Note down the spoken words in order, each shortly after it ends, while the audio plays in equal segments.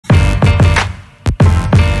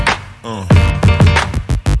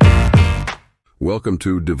Welcome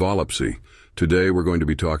to Developsy. Today we're going to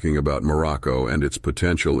be talking about Morocco and its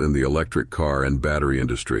potential in the electric car and battery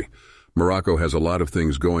industry. Morocco has a lot of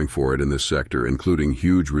things going for it in this sector, including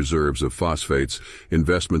huge reserves of phosphates,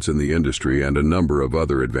 investments in the industry, and a number of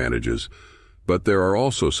other advantages. But there are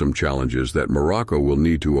also some challenges that Morocco will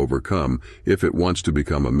need to overcome if it wants to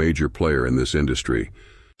become a major player in this industry.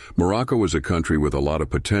 Morocco is a country with a lot of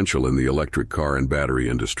potential in the electric car and battery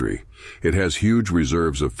industry. It has huge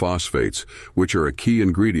reserves of phosphates, which are a key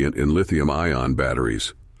ingredient in lithium-ion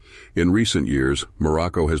batteries. In recent years,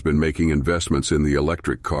 Morocco has been making investments in the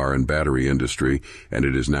electric car and battery industry, and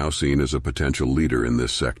it is now seen as a potential leader in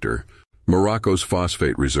this sector. Morocco's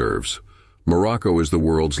phosphate reserves. Morocco is the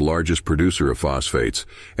world's largest producer of phosphates,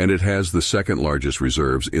 and it has the second largest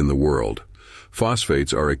reserves in the world.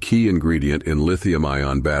 Phosphates are a key ingredient in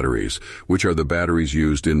lithium-ion batteries, which are the batteries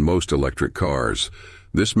used in most electric cars.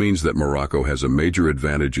 This means that Morocco has a major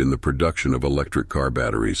advantage in the production of electric car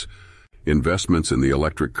batteries. Investments in the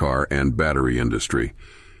electric car and battery industry.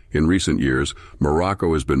 In recent years,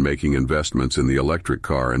 Morocco has been making investments in the electric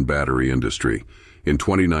car and battery industry. In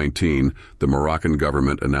 2019, the Moroccan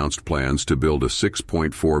government announced plans to build a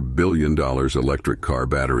 $6.4 billion electric car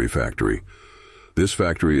battery factory. This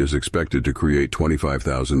factory is expected to create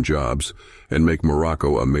 25,000 jobs and make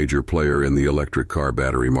Morocco a major player in the electric car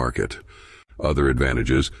battery market. Other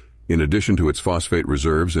advantages: in addition to its phosphate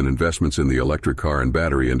reserves and investments in the electric car and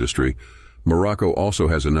battery industry, Morocco also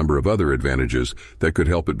has a number of other advantages that could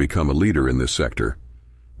help it become a leader in this sector.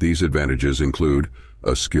 These advantages include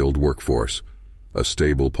a skilled workforce, a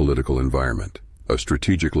stable political environment, a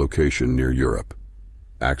strategic location near Europe,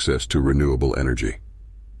 access to renewable energy.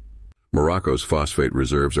 Morocco's phosphate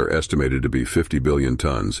reserves are estimated to be 50 billion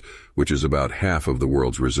tons, which is about half of the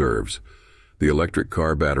world's reserves. The electric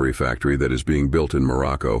car battery factory that is being built in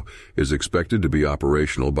Morocco is expected to be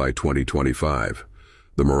operational by 2025.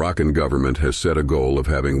 The Moroccan government has set a goal of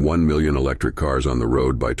having 1 million electric cars on the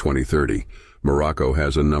road by 2030. Morocco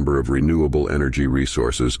has a number of renewable energy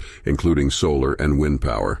resources, including solar and wind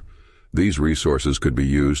power. These resources could be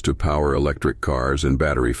used to power electric cars and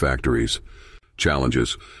battery factories.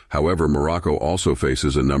 Challenges. However, Morocco also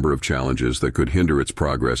faces a number of challenges that could hinder its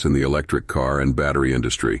progress in the electric car and battery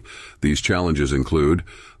industry. These challenges include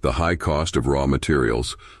the high cost of raw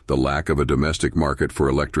materials, the lack of a domestic market for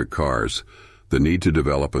electric cars, the need to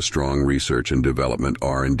develop a strong research and development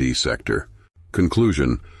R&D sector.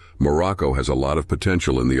 Conclusion: Morocco has a lot of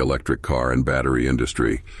potential in the electric car and battery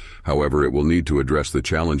industry. However, it will need to address the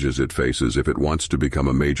challenges it faces if it wants to become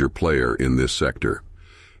a major player in this sector.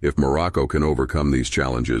 If Morocco can overcome these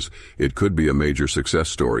challenges, it could be a major success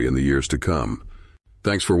story in the years to come.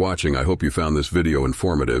 Thanks for watching. I hope you found this video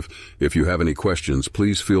informative. If you have any questions,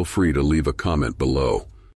 please feel free to leave a comment below.